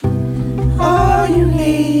all you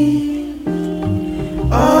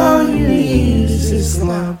need is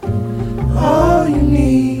Islam. All you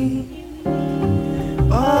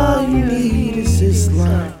need is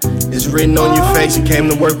Islam. It's written on your face, you came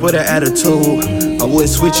to work with an attitude. I wouldn't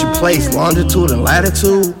switch your place, longitude and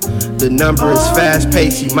latitude. The number is fast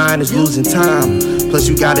paced, your mind is losing time. Plus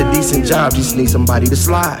you got a decent job, just need somebody to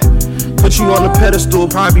slide. Put you on a pedestal,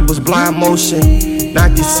 probably was blind motion.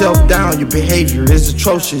 Knock yourself down, your behavior is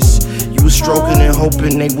atrocious. You was stroking and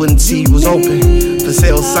hoping they wouldn't see you was open. For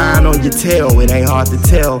sale sign on your tail, it ain't hard to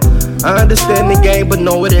tell. I understand the game, but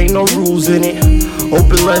no, it ain't no rules in it.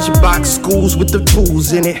 Open lunchbox schools with the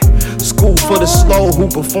tools in it. School for the slow who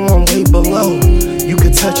perform way below. You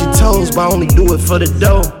can touch your toes, but only do it for the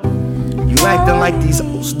dough. You acting like these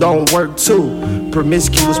O's don't work too.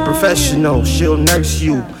 Promiscuous professional, she'll nurse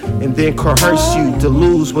you and then coerce you to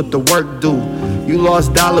lose what the work do. You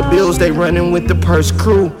lost dollar bills, they running with the purse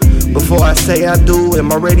crew. Before I say I do,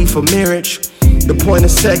 am I ready for marriage? The point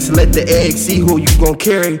of sex, let the egg see who you gon'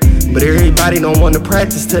 carry. But everybody don't wanna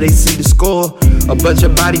practice till they see the score. A bunch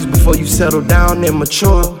of bodies before you settle down and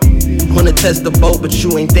mature. Wanna test the boat, but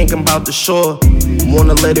you ain't thinking about the shore.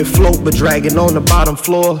 Wanna let it float, but dragging on the bottom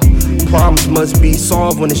floor. Problems must be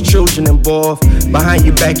solved when there's children involved. Behind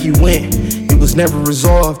your back you went, it was never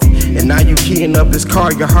resolved. And now you keying up this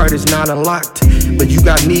car, your heart is not unlocked. But you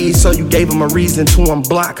got needs, so you gave him a reason to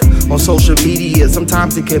unblock. On social media,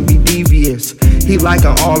 sometimes it can be devious. He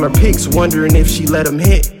liking all her pics, wondering if she let him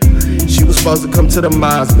hit. She was supposed to come to the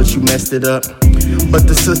mosque, but you messed it up. But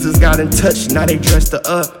the sisters got in touch, now they dressed her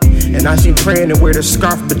up. And now she praying to wear the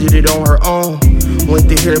scarf, but did it on her own. Went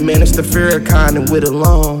to hear Minister Farrakhan and went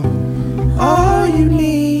alone. All you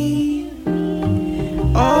need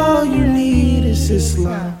is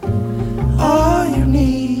Islam. All you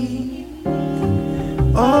need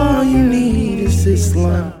is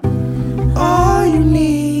Islam. All you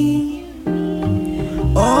need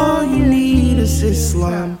is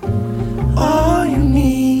Islam. All you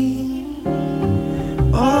need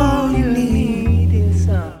is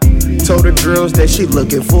Islam. Told her girls that she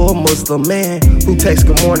looking for a Muslim man who text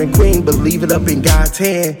good morning queen, but leave it up in God's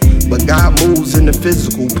hand. But God moves in the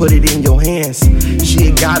physical, put it in your hands. She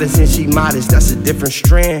a goddess and she modest, that's a different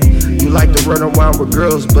strand. You like to run around with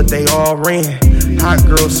girls, but they all ran. Hot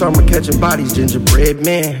girl summer catching bodies, gingerbread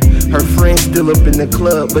man. Her friends still up in the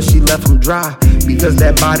club, but she left them dry. Because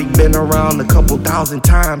that body been around a couple thousand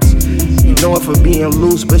times. You know her for being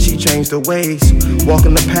loose, but she changed her ways.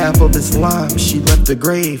 Walking the path of Islam, she left the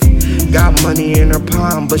grave. Got money in her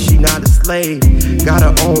palm, but she not a slave. Got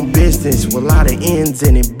her own business with a lot of ends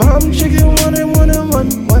in it. Bum chicken, one and one and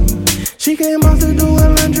one, one. She came out to do her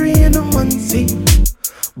laundry in a onesie.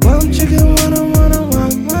 Bum chicken, one and one and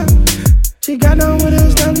one, one. She got down with her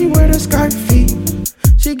style, she wear the scarf feet.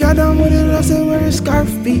 She got down with her loss and wear a scarf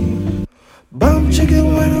feet. Bum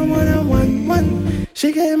chicken, one and one and one, one.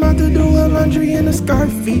 She came out to do her laundry in a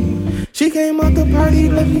scarf feet. She came out to party,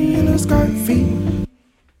 left me in a scarf feet.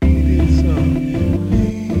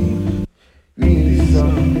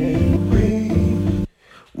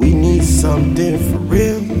 We need something for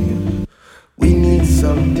real. We need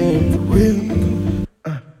something for real.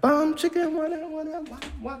 Bum chicken, one and one and one,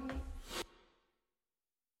 one.